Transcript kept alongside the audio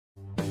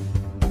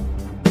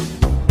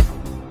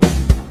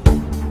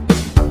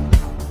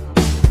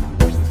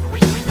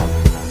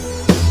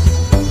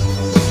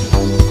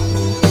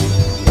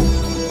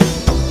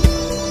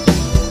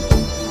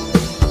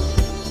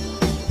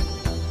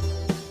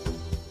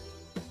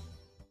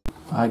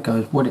Alright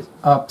guys, what is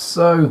up?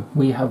 So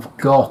we have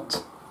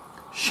got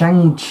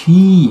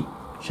Shang-Chi,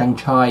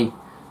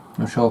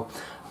 not sure,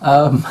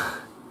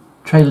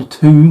 trailer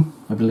 2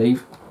 I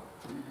believe,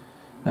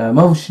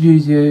 Marvel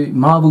Studios,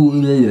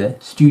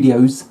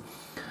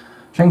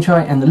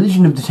 Shang-Chi and the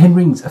Legend of the Ten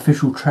Rings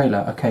official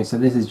trailer. Okay, so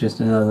this is just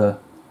another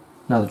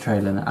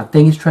trailer. I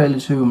think it's trailer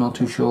 2, I'm not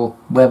too sure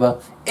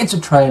whether it's a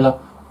trailer.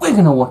 We're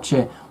going to watch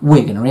it,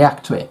 we're going to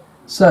react to it.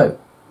 So,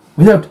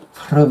 without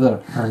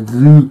further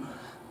ado,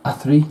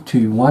 3,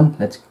 2, 1,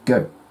 let's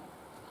go.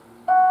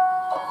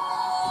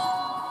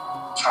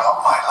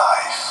 Throughout my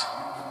life,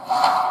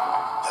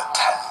 the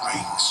Ten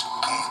Rings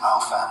gave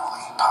our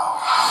family power.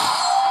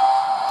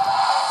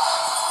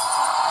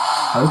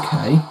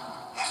 Okay.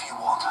 If you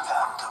wanted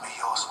them to be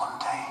yours one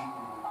day,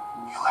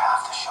 you'll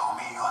have to show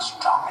me you are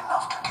strong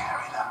enough to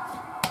carry them.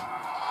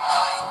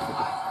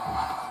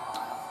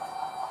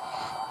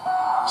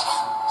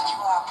 You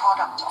are a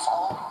product of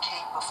all who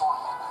came before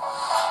you.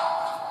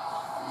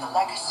 The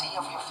legacy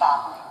of your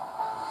family.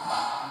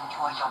 You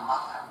are your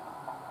mother.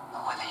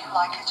 And whether you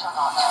like it or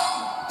not,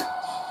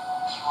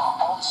 you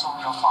are also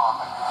your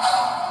father.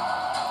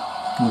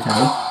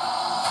 Okay.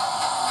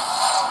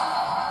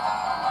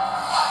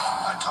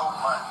 I told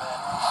my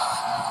men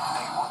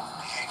they wouldn't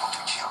be able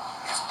to kill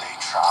me if they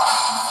tried.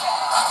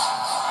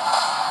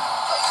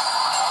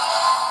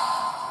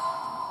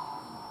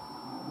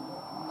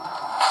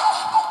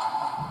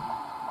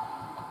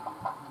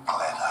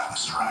 Glad I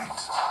was right.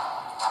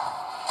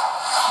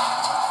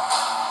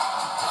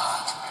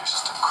 You're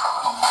just a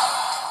criminal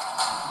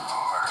who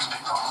murders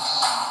people.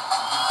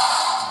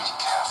 Be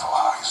careful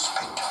how you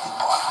speak to me,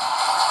 boy.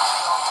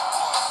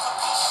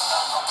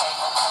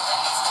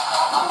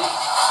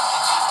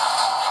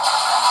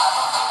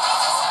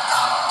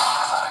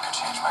 I thought I could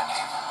change my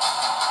name.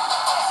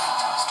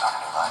 Start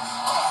a new life.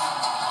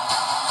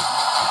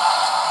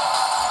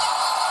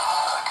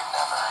 But I could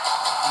never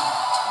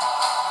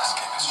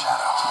escape his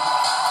shadow.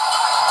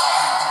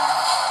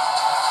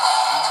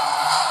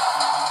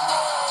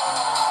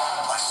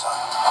 My son,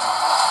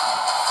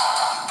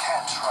 you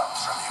can't run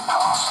from your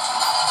past.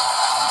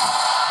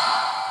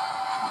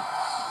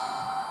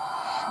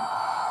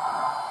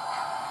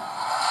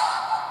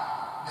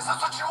 Is that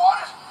what you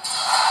wanted?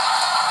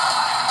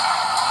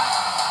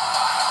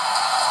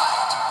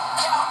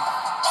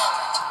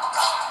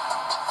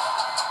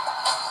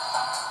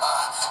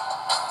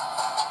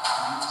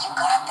 You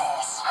got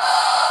this.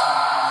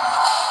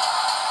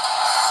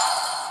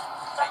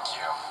 Thank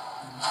you.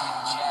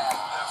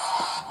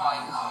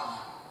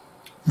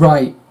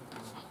 Right.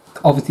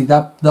 Obviously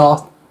that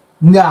last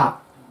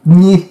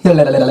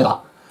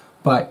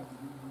Right.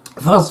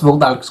 First of all,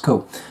 that looks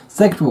cool.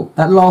 Second of all,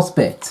 that last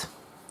bit,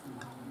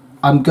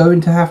 I'm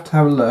going to have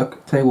a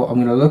look. Tell you what, I'm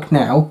going to look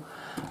now.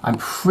 I'm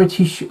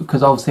pretty sure,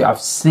 because obviously I've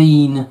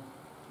seen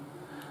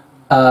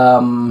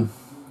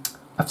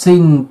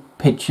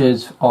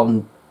pictures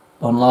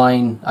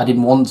online. I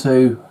didn't want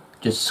to,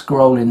 just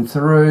scrolling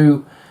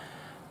through,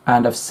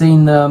 and I've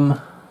seen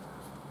them.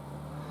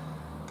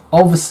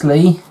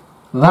 Obviously,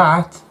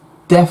 that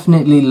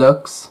definitely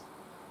looks.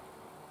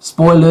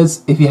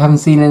 Spoilers if you haven't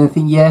seen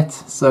anything yet,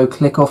 so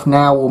click off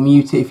now or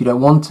mute it if you don't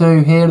want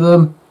to hear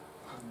them.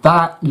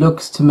 That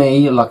looks to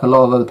me, like a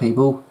lot of other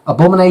people,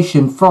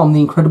 Abomination from the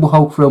Incredible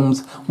Hulk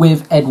films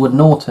with Edward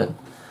Norton.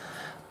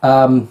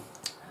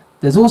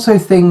 There's also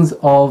things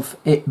of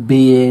it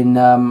being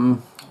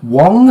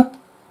Wong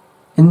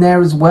in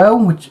there as well,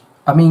 which,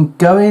 I mean,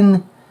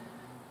 going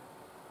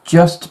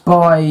just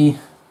by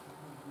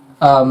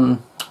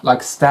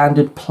like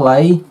standard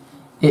play,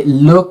 it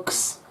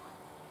looks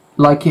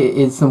like it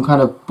is some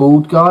kind of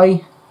bald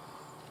guy.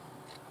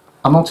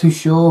 I'm not too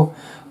sure,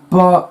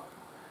 but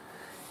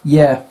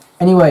yeah,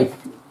 anyway,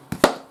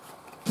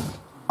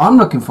 I'm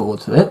looking forward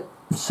to it,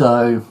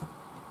 so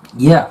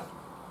yeah.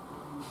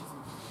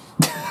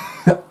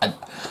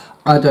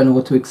 I don't know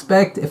what to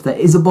expect. If there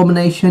is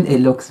Abomination, it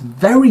looks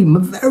very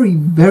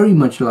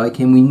much like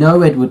him. We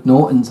know Edward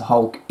Norton's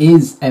Hulk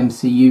is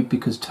MCU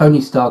because Tony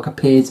Stark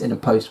appears in a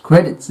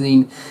post-credit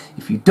scene.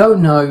 If you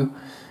don't know,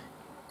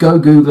 go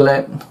Google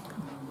it.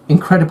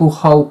 Incredible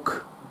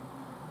Hulk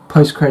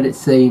post-credit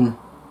scene.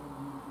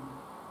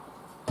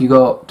 You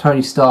got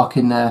Tony Stark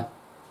in there.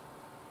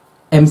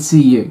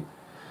 MCU.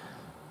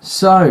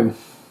 So,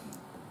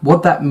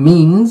 what that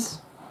means,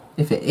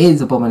 if it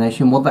is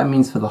Abomination, what that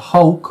means for the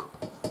Hulk,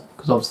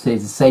 because obviously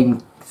it's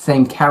the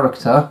same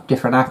character,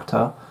 different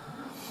actor.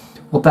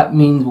 What that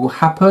means will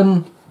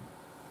happen,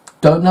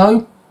 don't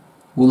know.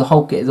 Will the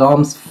Hulk get his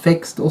arms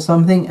fixed or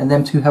something, and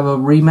them two have a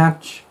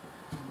rematch?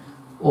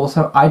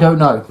 Also, I don't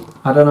know.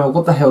 I don't know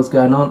what the hell's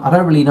going on. I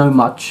don't really know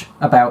much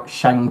about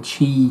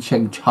Shang-Chi.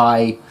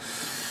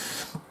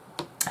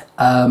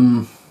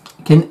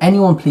 Can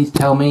anyone please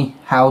tell me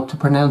how to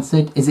pronounce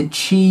it? Is it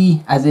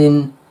Chi as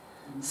in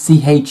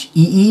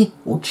C-H-E-E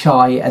or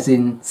Chai as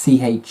in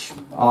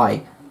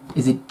C-H-I?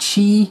 Is it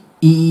Chi,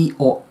 E,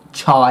 or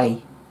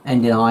Chai,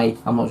 end in I?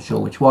 I'm not sure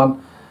which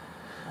one.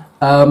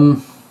 But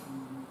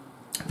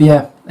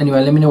yeah,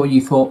 anyway, let me know what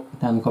you thought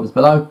down in the comments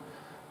below.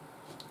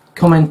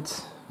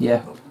 Comment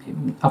yeah,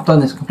 I've done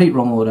this complete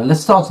wrong order.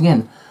 Let's start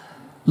again.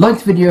 Like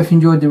the video if you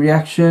enjoyed the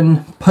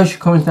reaction. Post your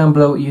comments down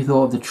below what you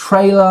thought of the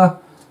trailer.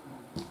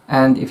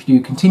 And if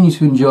you continue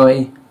to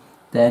enjoy,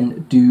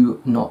 then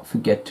do not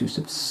forget to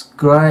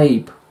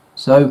subscribe.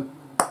 So,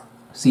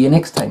 see you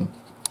next time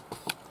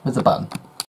with the button.